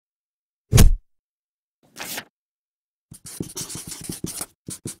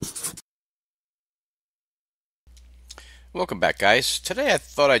Welcome back, guys. Today I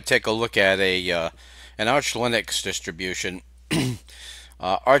thought I'd take a look at an Arch Linux distribution,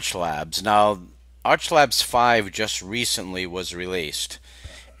 Archlabs. Now, Archlabs 5 just recently was released,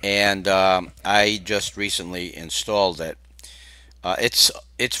 and I just recently installed it.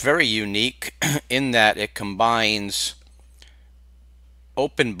 It's very unique in that it combines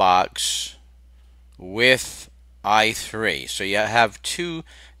OpenBox with i3. So you have two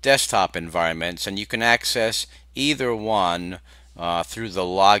desktop environments, and you can access either one through the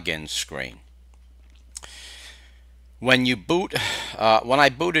login screen. When you boot, when I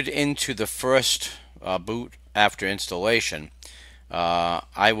booted into the first boot after installation,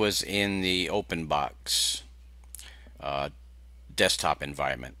 I was in the OpenBox uh, desktop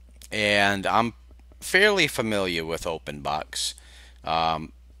environment, and I'm fairly familiar with OpenBox.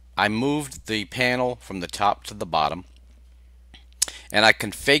 I moved the panel from the top to the bottom, and I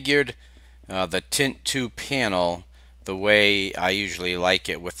configured the Tint 2 panel the way I usually like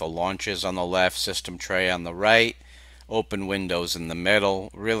it, with the launches on the left, system tray on the right, open windows in the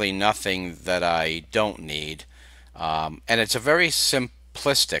middle. Really nothing that I don't need. And it's a very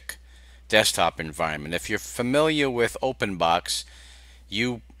simplistic desktop environment. If you're familiar with OpenBox,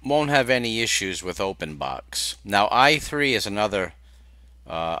 you won't have any issues with OpenBox. Now, i3 is another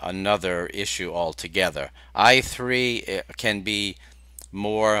issue altogether. i3 can be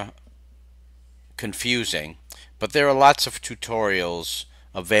more confusing, but there are lots of tutorials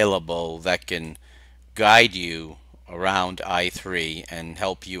available that can guide you around i3 and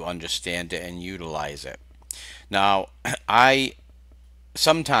help you understand it and utilize it. Now, I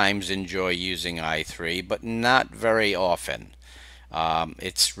sometimes enjoy using i3, but not very often.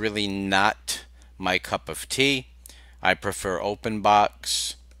 It's really not my cup of tea. I prefer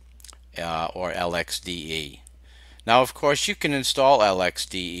OpenBox or LXDE. Now, of course, you can install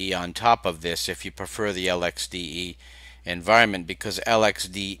LXDE on top of this if you prefer the LXDE environment, because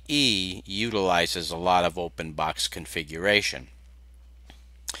LXDE utilizes a lot of OpenBox configuration.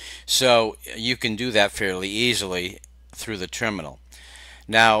 So you can do that fairly easily through the terminal.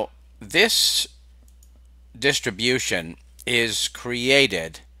 Now, this distribution is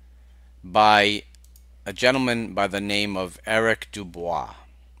created by a gentleman by the name of Eric Dubois.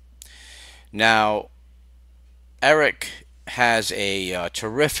 Now, Eric has a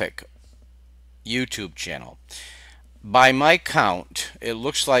terrific YouTube channel. By my count, it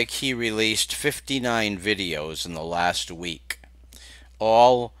looks like he released 59 videos in the last week,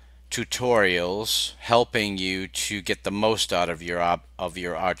 all tutorials helping you to get the most out of your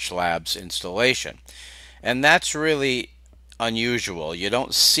Archlabs installation. And that's really unusual. You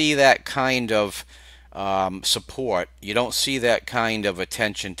don't see that kind of support. You don't see that kind of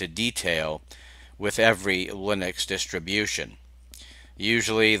attention to detail with every Linux distribution.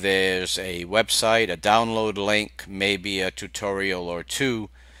 Usually there's a website, a download link, maybe a tutorial or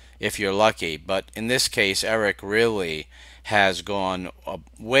two if you're lucky. But in this case, Eric really has gone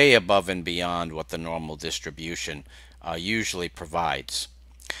way above and beyond what the normal distribution usually provides.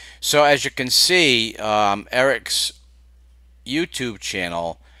 So as you can see, Eric's YouTube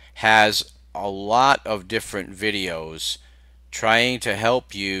channel has a lot of different videos trying to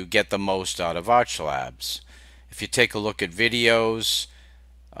help you get the most out of Archlabs. If you take a look at videos,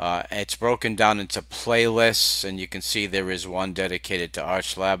 it's broken down into playlists, and you can see there is one dedicated to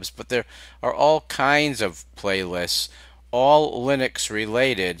Archlabs, but there are all kinds of playlists, all Linux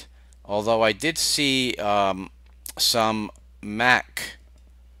related, although I did see some Mac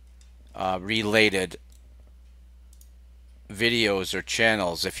related videos or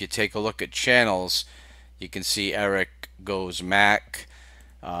channels. If you take a look at channels, you can see Eric Goes Mac.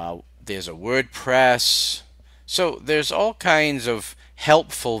 There's a WordPress. So there's all kinds of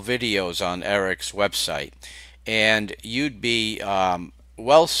helpful videos on Eric's website, and you'd be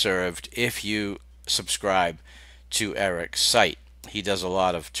well served if you subscribe to Eric's site. He does a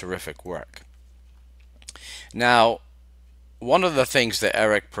lot of terrific work. Now, one of the things that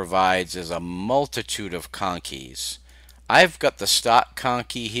Eric provides is a multitude of conkeys. I've got the stock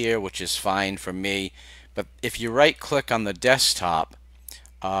conkey here, which is fine for me, but if you right click on the desktop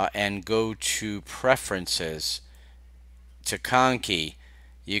and go to Preferences to Conkey,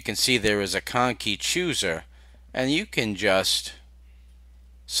 you can see there is a Conkey chooser, and you can just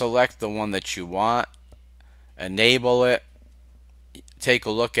select the one that you want, enable it, take a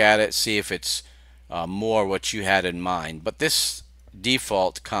look at it, see if it's more what you had in mind. But this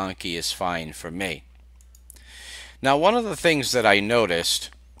default Conkey is fine for me. Now, one of the things that I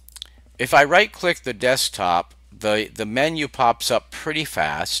noticed, if I right click the desktop, the menu pops up pretty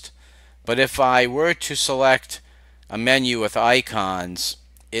fast, but if I were to select a menu with icons,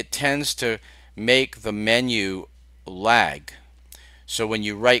 it tends to make the menu lag. So when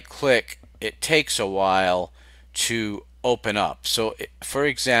you right click, it takes a while to open up. So for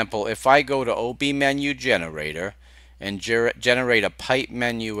example, if I go to OB menu generator and generate a pipe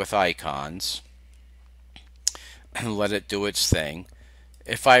menu with icons and let it do its thing,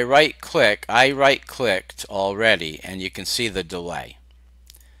 if I right click, I right clicked already and you can see the delay.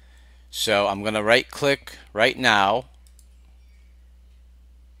 So I'm going to right click right now,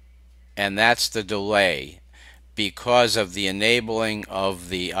 and that's the delay because of the enabling of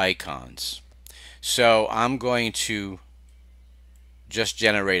the icons. So I'm going to just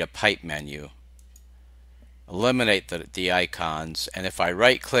generate a pipe menu, eliminate the icons, and if I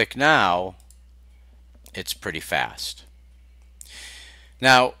right click now, it's pretty fast.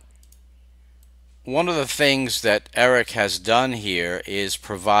 Now, one of the things that Eric has done here is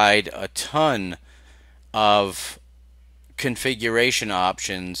provide a ton of configuration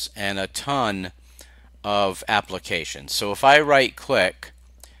options and a ton of applications. So if I right click,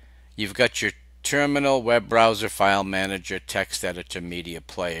 you've got your terminal, web browser, file manager, text editor, media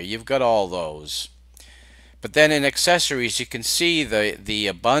player. You've got all those. But then in accessories, you can see the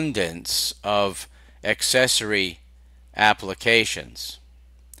abundance of accessory applications.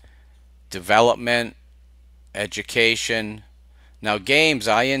 Development, education. Now games,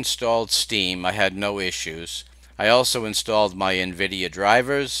 I installed Steam. I had no issues. I also installed my NVIDIA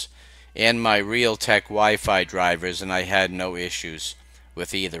drivers and my Realtek Wi-Fi drivers, and I had no issues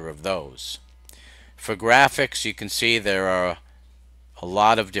with either of those. For graphics, you can see there are a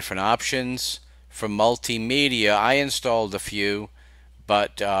lot of different options. For multimedia, I installed a few,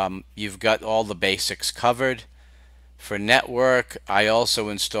 but you've got all the basics covered. For network, I also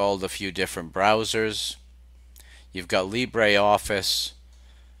installed a few different browsers. You've got LibreOffice.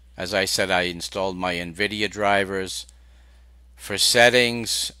 As I said, I installed my NVIDIA drivers. For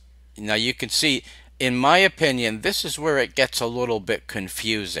settings, now you can see, in my opinion, this is where it gets a little bit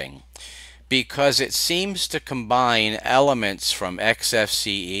confusing, because it seems to combine elements from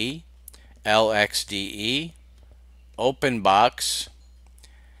XFCE, LXDE, OpenBox,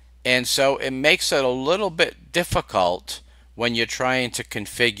 and so it makes it a little bit difficult when you're trying to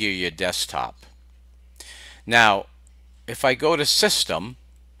configure your desktop. Now, if I go to System,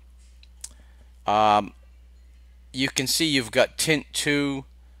 you can see you've got Tint 2.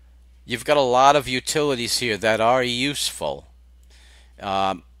 You've got a lot of utilities here that are useful.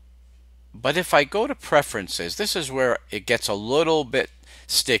 But if I go to Preferences, this is where it gets a little bit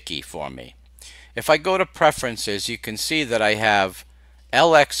sticky for me. If I go to Preferences, you can see that I have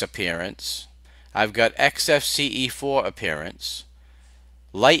LX appearance, I've got XFCE4 appearance,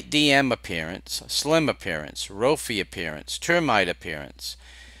 Light DM appearance, Slim appearance, Rofi appearance, Termite appearance.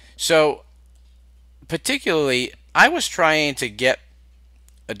 So particularly, I was trying to get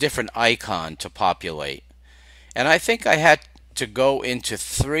a different icon to populate, and I think I had to go into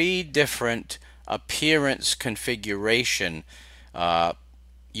 3 different appearance configuration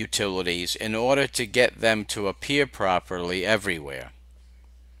utilities in order to get them to appear properly everywhere.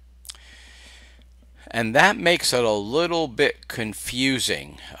 And that makes it a little bit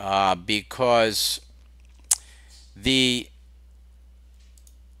confusing because the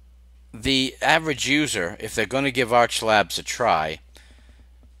average user, if they're going to give Archlabs a try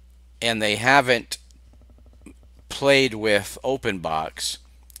and they haven't played with OpenBox,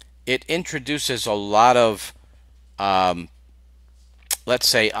 it introduces a lot of let's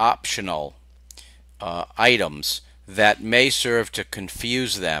say optional items that may serve to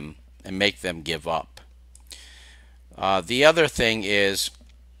confuse them and make them give up. The other thing is,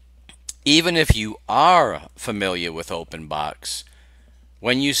 even if you are familiar with OpenBox,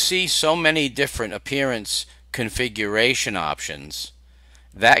 when you see so many different appearance configuration options,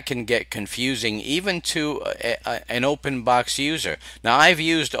 that can get confusing even to an OpenBox user. Now, I've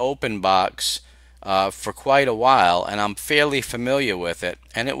used OpenBox for quite a while, and I'm fairly familiar with it,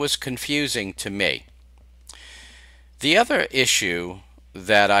 and it was confusing to me. The other issue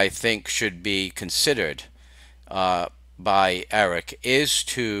that I think should be considered by Eric is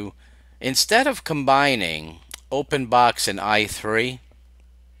to, instead of combining OpenBox and i3,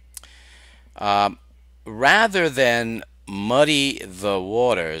 rather than muddy the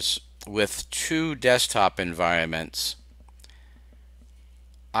waters with 2 desktop environments,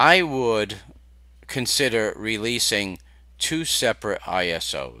 I would consider releasing 2 separate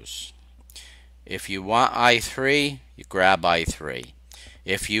ISOs. If you want i3, you grab i3.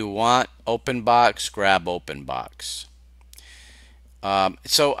 If you want OpenBox, grab OpenBox.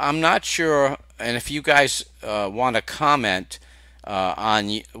 So I'm not sure, and if you guys want to comment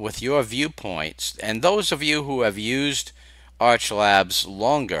with your viewpoints, and those of you who have used Archlabs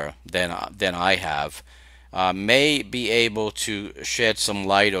longer than I have, may be able to shed some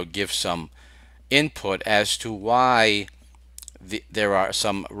light or give some input as to why there are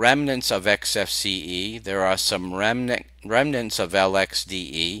some remnants of XFCE, there are some remnants of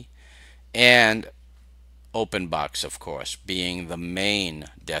LXDE, and OpenBox, of course, being the main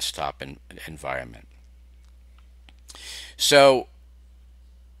desktop environment. So,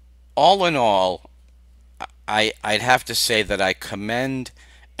 all in all, I'd have to say that I commend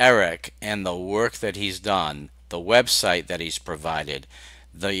Eric and the work that he's done, the website that he's provided,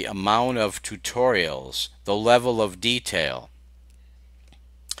 the amount of tutorials, the level of detail.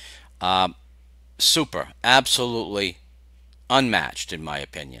 Super, absolutely unmatched in my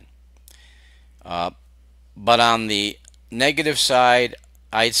opinion. But on the negative side,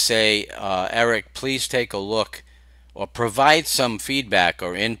 I'd say, Eric, please take a look or provide some feedback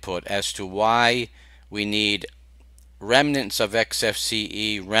or input as to why we need remnants of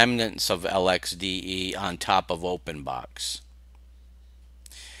XFCE, remnants of LXDE on top of OpenBox.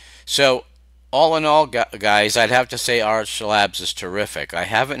 So, all in all, guys, I'd have to say Archlabs is terrific. I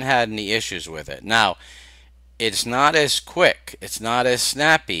haven't had any issues with it. Now, it's not as quick, it's not as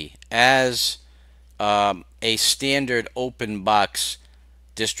snappy as a standard OpenBox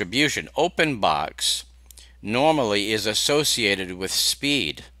distribution. OpenBox normally is associated with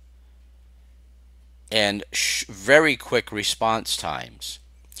speed and very quick response times.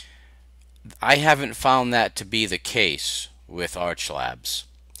 I haven't found that to be the case with Archlabs.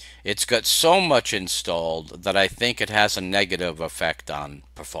 It's got so much installed that I think it has a negative effect on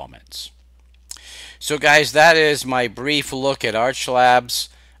performance. So guys, that is my brief look at Archlabs.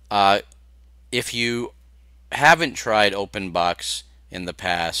 If you haven't tried OpenBox in the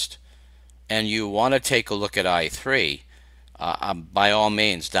past and you want to take a look at i3, by all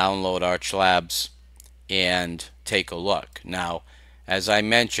means download Archlabs and take a look. Now, as I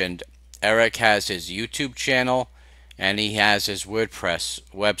mentioned, Eric has his YouTube channel and he has his WordPress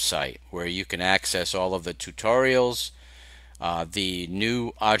website where you can access all of the tutorials, the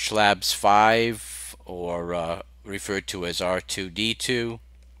new Archlabs 5, or referred to as R2D2.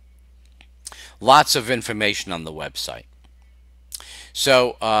 Lots of information on the website.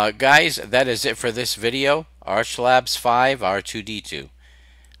 So guys, that is it for this video. Archlabs 5 R2D2.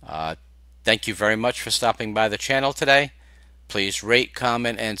 Thank you very much for stopping by the channel today. Please rate,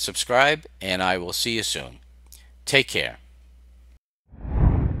 comment, and subscribe, and I will see you soon. Take care.